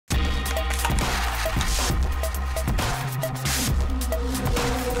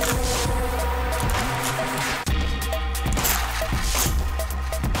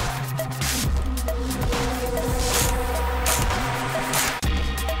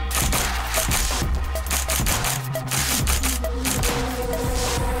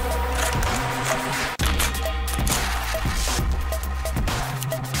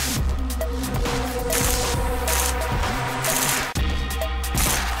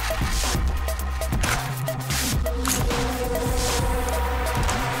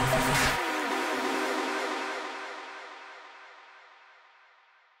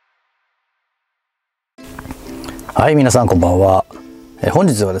はい、皆さんこんばんは。本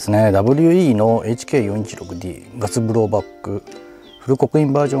日はですね WE の HK416D ガスブローバックフル刻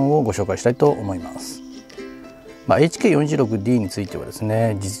印バージョンをご紹介したいと思います。HK416D についてはです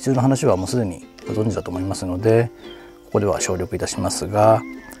ね実中の話はもうすでにご存知だと思いますのでここでは省略いたしますが、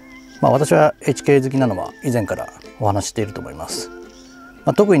私は HK 好きなのは以前からお話ししていると思います。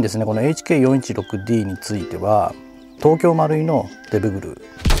特にですねこの HK416D については東京マルイのデブグル、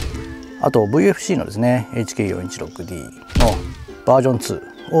あと VFC のですね HK416D のバージョン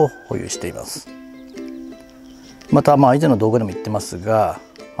2を保有しています。また以前の動画でも言ってますが、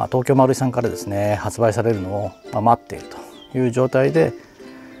東京マルイさんからですね発売されるのを待っているという状態で、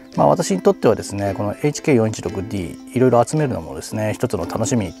私にとってはですねこの HK416D いろいろ集めるのもですね一つの楽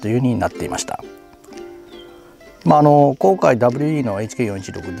しみという風になっていました。今回 WE の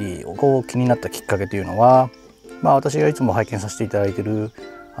HK416D を気になったきっかけというのは、私がいつも拝見させていただいている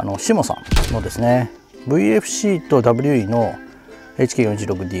シモさんのですね VFC と WE の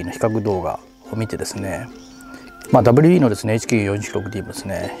HK416D の比較動画を見てですね、WE のですね HK416D もです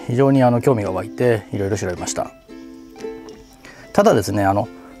ね非常に興味が湧いていろいろ調べました。ただですねWE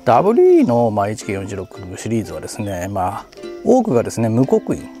のHK416 シリーズはですね多くがですね無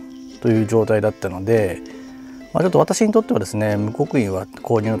刻印という状態だったので、ちょっと私にとってはですね無刻印は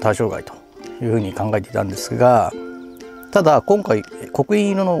購入の対象外というふうに考えていたんですが、ただ今回刻印入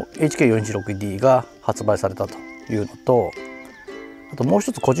りの HK416D が発売されたというのと、あともう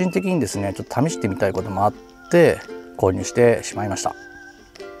一つ個人的にですねちょっと試してみたいこともあって購入してしまいました。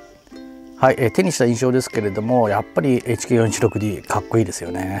はい、手にした印象ですけれどもやっぱり HK416D かっこいいです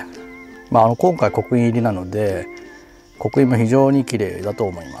よね。今回刻印入りなので刻印も非常に綺麗だと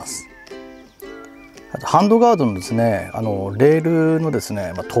思います。あとハンドガードのですねレールのです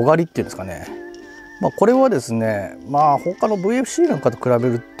ね尖りっていうんですかね、これはですね他の VFC なんかと比べ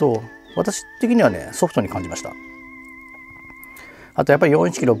ると私的にはねソフトに感じました。あとやっぱり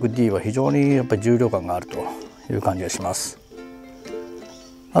 416D は非常にやっぱり重量感があるという感じがします。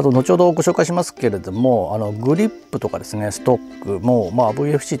あと後ほどご紹介しますけれどもグリップとかですねストックも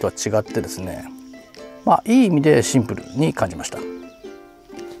VFC とは違ってですねいい意味でシンプルに感じました。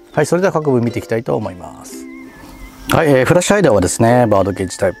はい、それでは各部見ていきたいと思います。はい、フラッシュハイダーはですねバードゲー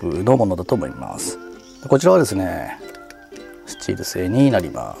ジタイプのものだと思います。こちらはですねスチール製になり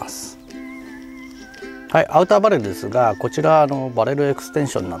ます。はい、アウターバレルですがこちらバレルエクステン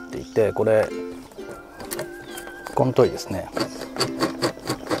ションになっていてこの通りですね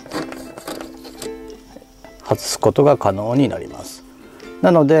外すことが可能になります。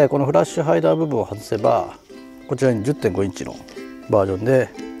なのでこのフラッシュハイダー部分を外せばこちらに 10.5 インチのバージョンで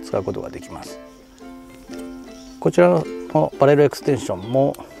使うことができます。こちらのバレルエクステンション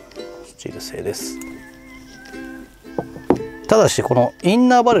もスチール製です。ただしこのイン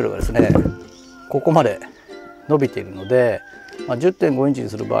ナーバレルがですねここまで伸びているので、10.5 インチに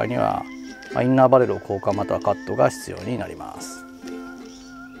する場合には、インナーバレルを交換またはカットが必要になります。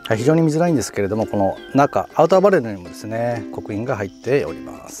はい、非常に見づらいんですけれどもこの中アウターバレルにもですね刻印が入っており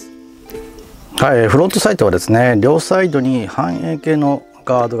ます。はい、フロントサイドはですね両サイドに半円形の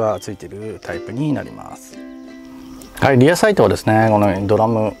ガードがついているタイプになります。はい、リアサイドはですねこのようにドラ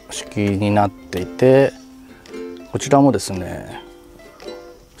ム式になっていてこちらもですね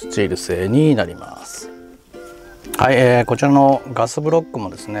スチール製になります。はい、こちらのガスブロックも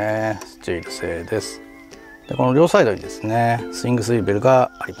ですねスチール製です。でこの両サイドにですねスイングスイーベル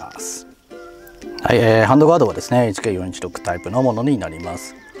があります。はい、ハンドガードはですね HK416 タイプのものになりま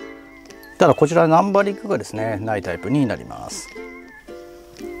す。ただこちらナンバリングがですねないタイプになります。ち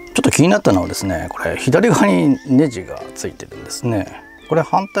ょっと気になったのはですねこれ左側にネジがついてるんですね。これ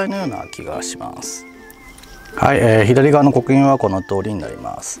反対のような気がします。はい、左側の刻印はこの通りになり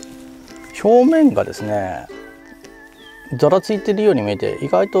ます。表面がですねざらついているように見えて意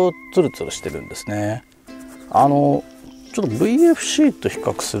外とツルツルしてるんですね。ちょっと VFC と比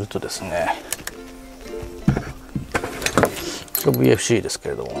較するとですねこれ VFC ですけ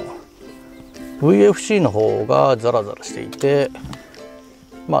れども VFC の方がザラザラしていて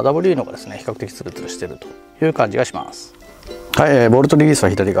WE の方がですね比較的ツルツルしているという感じがします。はい、ボルトリリースは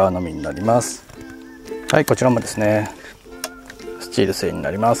左側のみになります。はい、こちらもですねスチール製に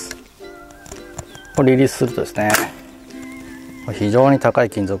なります。これリリースするとですね非常に高い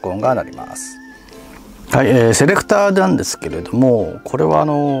金属音が鳴ります。はい、セレクターなんですけれどもこれは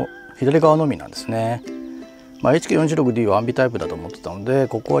左側のみなんですね。HK416D はアンビタイプだと思ってたので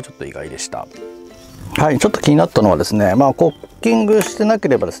ここはちょっと意外でした。はい、ちょっと気になったのはですねコッキングしてなけ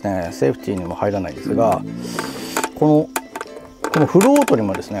ればですねセーフティーにも入らないんですがこのフロートに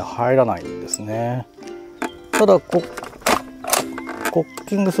もですね入らないんですね。ただコッ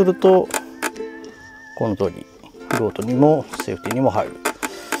キングするとこの通りフロートにもセーフティーにも入る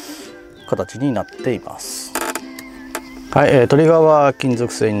形になっています。はい、トリガーは金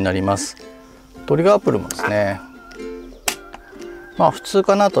属製になります。トリガーアップルもですね、普通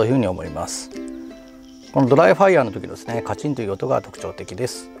かなというふうに思います。このドライファイヤーの時のですね、カチンという音が特徴的で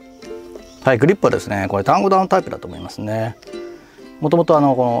す。はい、グリップはですね、これ単語ダウンタイプだと思いますね。もともとこ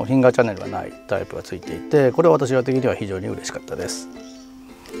のフィンガーチャンネルがないタイプがついていて、これは私的には非常に嬉しかったです。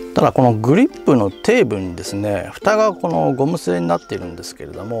ただこのグリップの底部にですね、蓋がこのゴム製になっているんですけ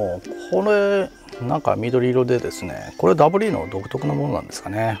れども、これなんか緑色でですね、これ WE の独特なものなんですか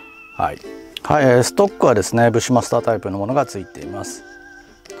ね。はい、はい、ストックはですね、ブッシュマスタータイプのものがついています。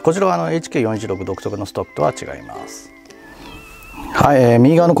こちらはHK416 独特のストックとは違います。はい、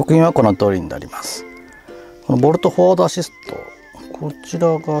右側の刻印はこの通りになります。このボルトフォワードアシスト、こち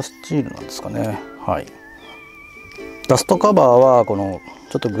らがスチールなんですかね。はい、ダストカバーはこの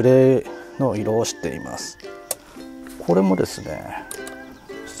ちょっとグレーの色をしています。これもですね、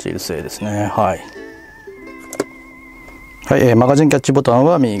スチール製ですね。はい、はい、マガジンキャッチボタン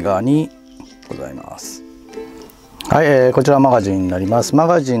は右側にございます。はい、こちらはマガジンになります。マ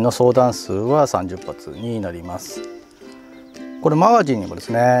ガジンの総弾数は30発になります。これマガジンにもです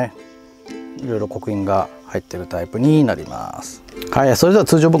ね、いろいろ刻印が入っているタイプになります。はい、それでは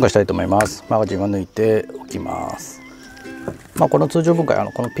通常分解したいと思います。マガジンは抜いておきます。この通常分解、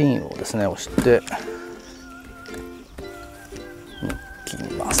このピンをですね、押して抜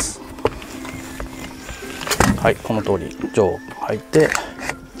きます。はい、この通り上入って、こ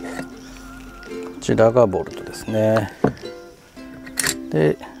ちらがボルトですね。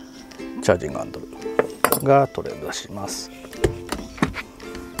でチャージングハンドルが取り出します。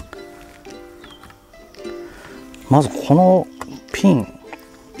まずこのピン、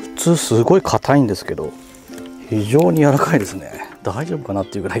普通すごい硬いんですけど非常に柔らかいですね。大丈夫かなっ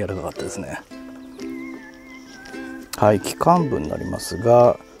ていうぐらい柔らかかったですね。はい、機関部になります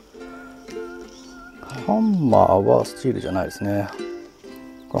が、ハンマーはスチールじゃないですね。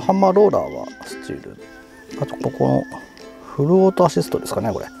ハンマーローラーはスチール、あとここのフルオートアシストですか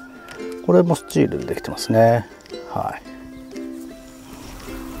ね、これもスチールでできてますね。は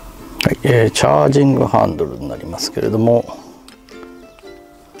い、はい、チャージングハンドルになりますけれども、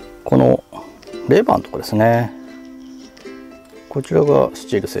このレバーのところですね、こちらがス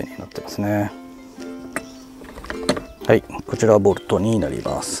チール製になってますね。はい、こちらはボルトになり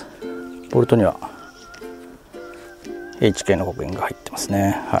ます。ボルトには HK の刻印が入ってます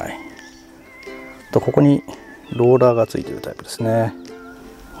ね。はい、とここにローラーがついているタイプですね。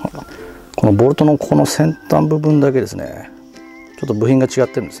このボルトのこの先端部分だけですね、ちょっと部品が違っ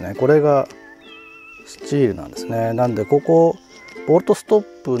てるんですね。これがスチールなんですね。なんでここボルトストッ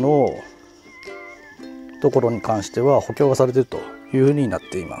プのところに関しては補強がされているというふうになっ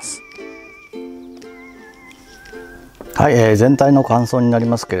ています。はい、全体の感想になり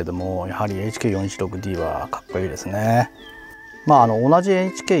ますけれども、やはり HK416D はかっこいいですね。同じ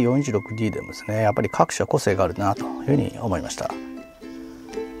HK416D でもですね、やっぱり各社個性があるなというふうに思いました。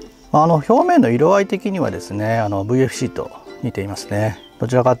表面の色合い的にはですね、VFC と似ていますね。ど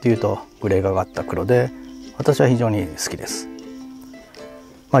ちらかというとグレーがかった黒で、私は非常に好きです。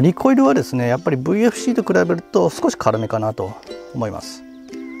リコイルはですね、やっぱり VFC と比べると少し軽めかなと思います。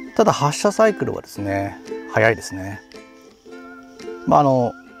ただ発射サイクルはですね、速いですね。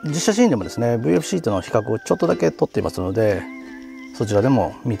実写シーンでもですね、 VFC との比較をちょっとだけ取っていますので、そちらで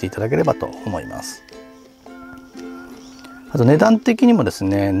も見ていただければと思います。あと値段的にもです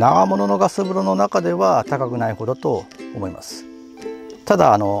ね、長物のガス風呂の中では高くないほどと思います。た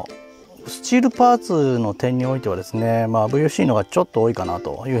だスチールパーツの点においてはですね、VFC の方がちょっと多いかな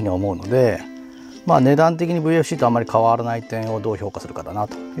というふうに思うので、値段的に VFC とあまり変わらない点をどう評価するかだな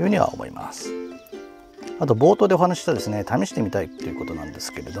というふうには思います。あと冒頭でお話ししたですね、試してみたいということなんで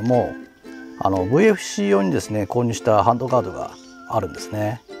すけれども、VFC 用にですね購入したハンドガードがあるんです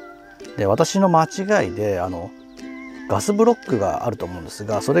ね。で、私の間違いでガスブロックがあると思うんです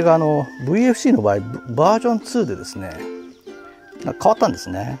が、それがVFC の場合バージョン2でですね変わったんです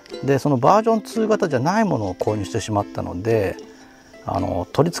ね。で、そのバージョン2型じゃないものを購入してしまったので、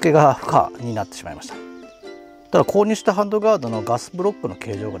取り付けが不可になってしまいました。ただ購入したハンドガードのガスブロックの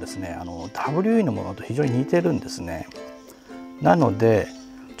形状がですね、WE のものと非常に似てるんですね。なので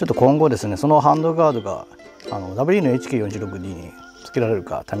ちょっと今後ですね、そのハンドガードがWE の HK416D に付けられる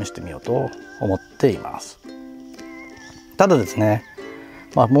か試してみようと思っています。ただですね、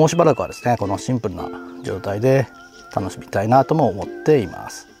もうしばらくはですね、このシンプルな状態で楽しみたいなとも思っていま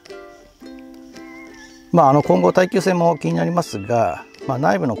す。今後耐久性も気になりますが、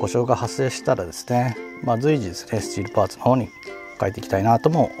内部の故障が発生したらですね、随時ですねスチールパーツの方に変えていきたいなと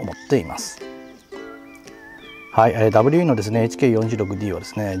も思っています。はい、WE のですね HK416D はで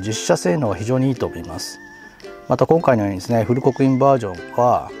すね実写性能は非常にいいと思います。また今回のようにですねフル刻印バージョン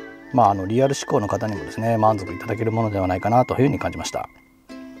は、リアル志向の方にもですね満足いただけるものではないかなというふうに感じました。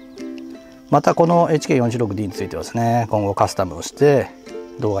またこの HK416D についてはですね今後カスタムをして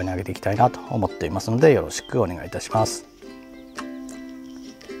動画に上げていきたいなと思っていますのでよろしくお願いいたします。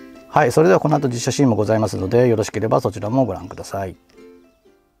はい、それではこの後実写シーンもございますのでよろしければそちらもご覧ください。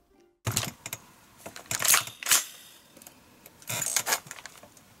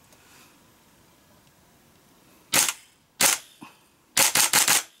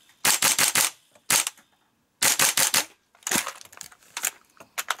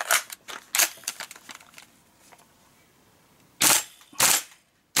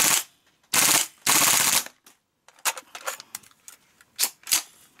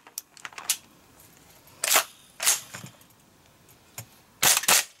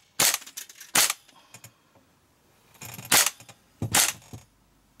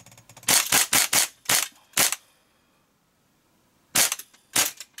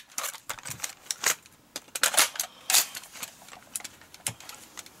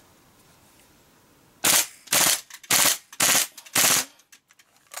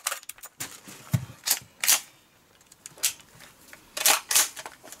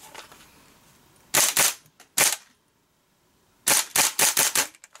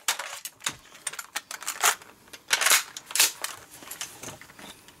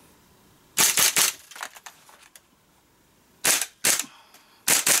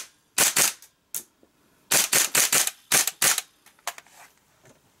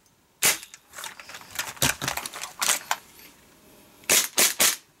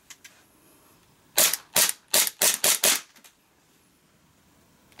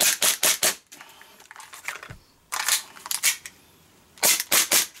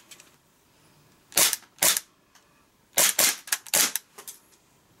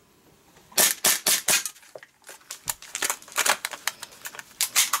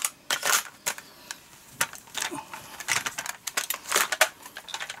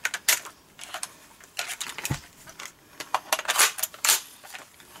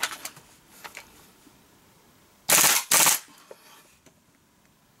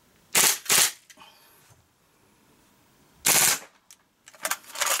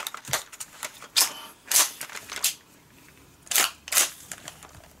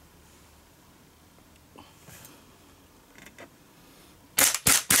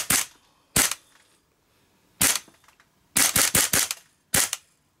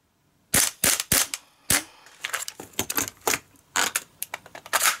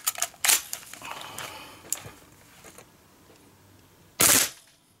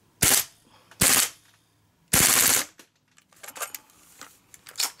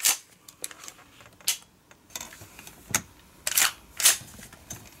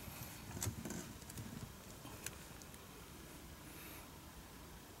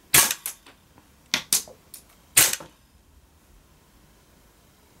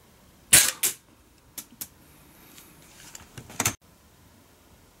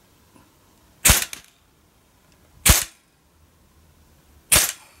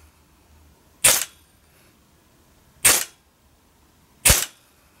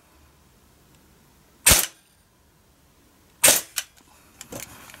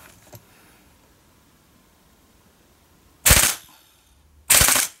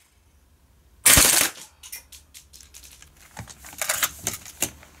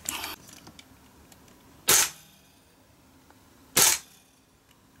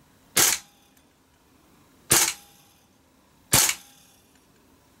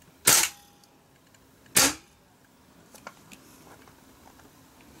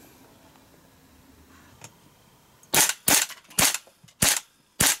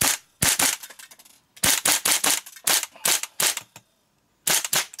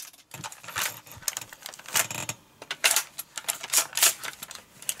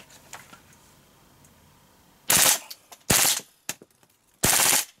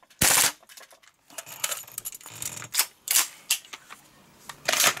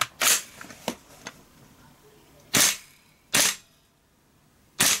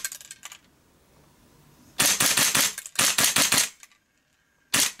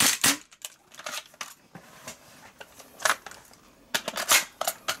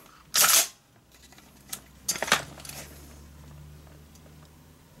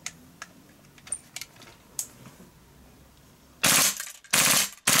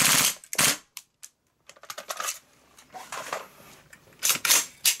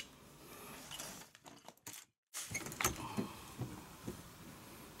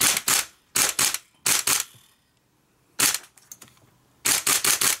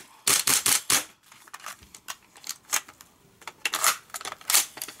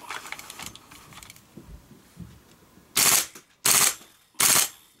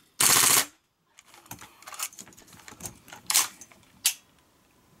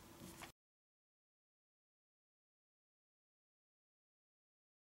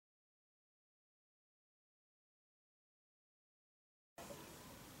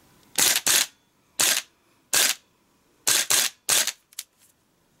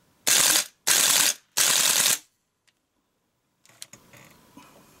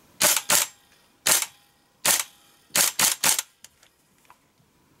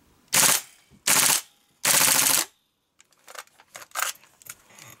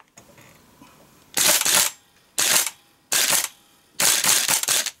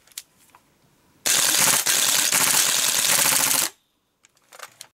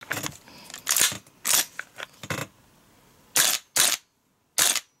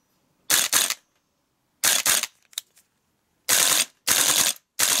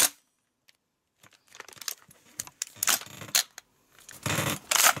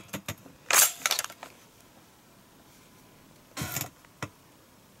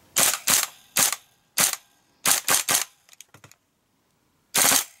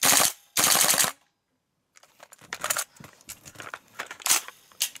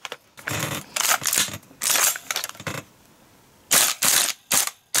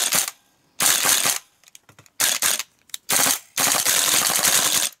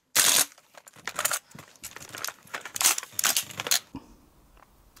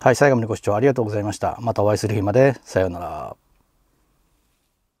はい、最後までご視聴ありがとうございました。またお会いする日まで。さようなら。